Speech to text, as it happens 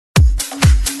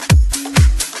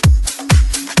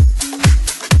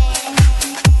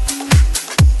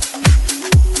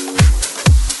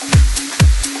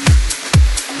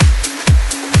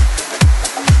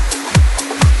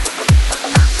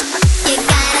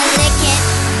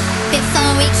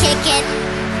kick it.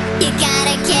 You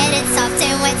gotta get it soft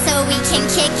and wet so we can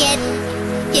kick it.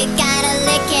 You gotta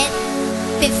lick it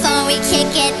before we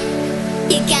kick it.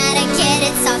 You gotta get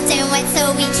it soft and wet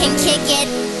so we can kick it.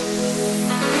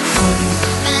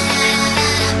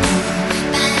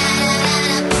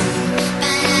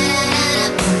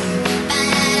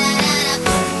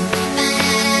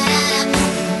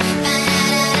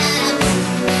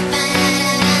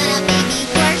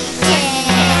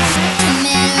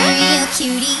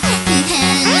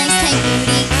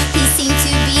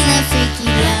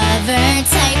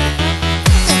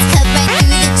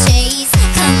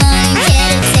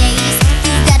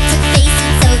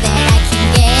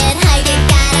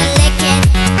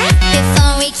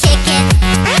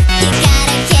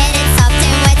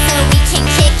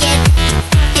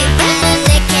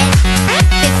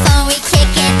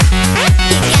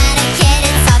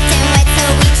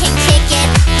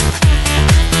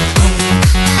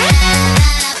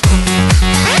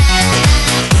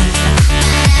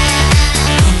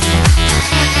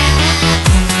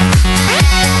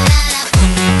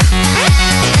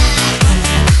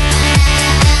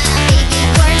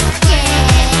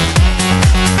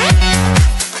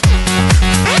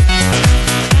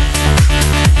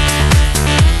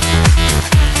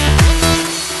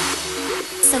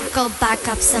 Go bark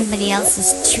up somebody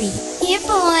else's tree. Here,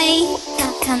 boy,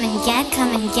 come and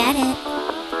get it.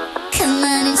 Come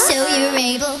on and show you're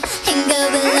able, and go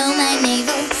below my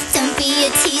navel. Don't be a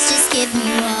tease, just give me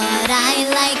what I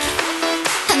like.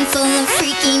 I'm full of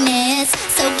freakiness,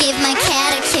 so give my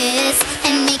cat a kiss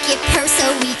and make it purr so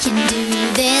we can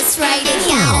do this right. You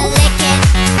gotta lick it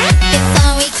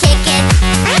before we kick it.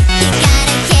 You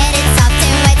gotta get it soft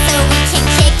and wet so we can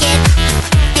kick it.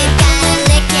 You gotta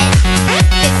lick it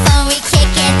before we kick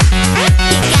it.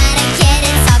 You gotta get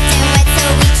it soft and wet so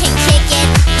we can kick it.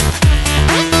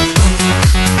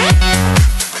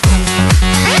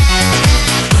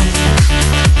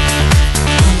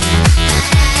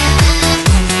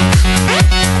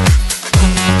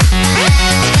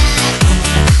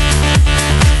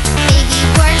 Baby,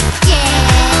 work it.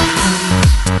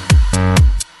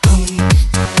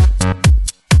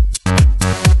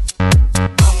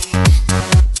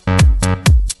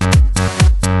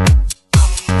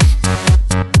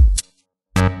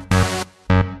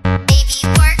 Baby,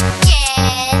 work it.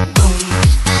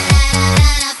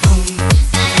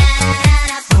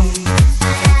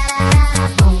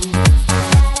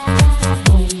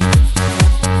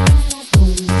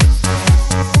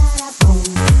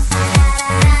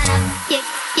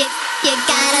 You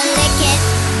gotta lick it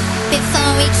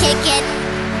before we kick it.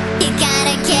 You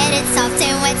gotta get it soft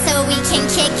and wet so we can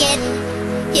kick it.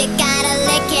 You gotta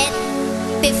lick it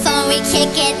before we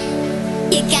kick it.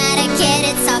 You gotta get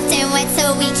it soft and wet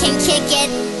so we can kick it.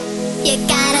 You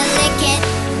gotta lick it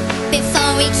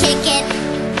before we kick it.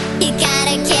 You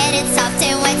gotta get it soft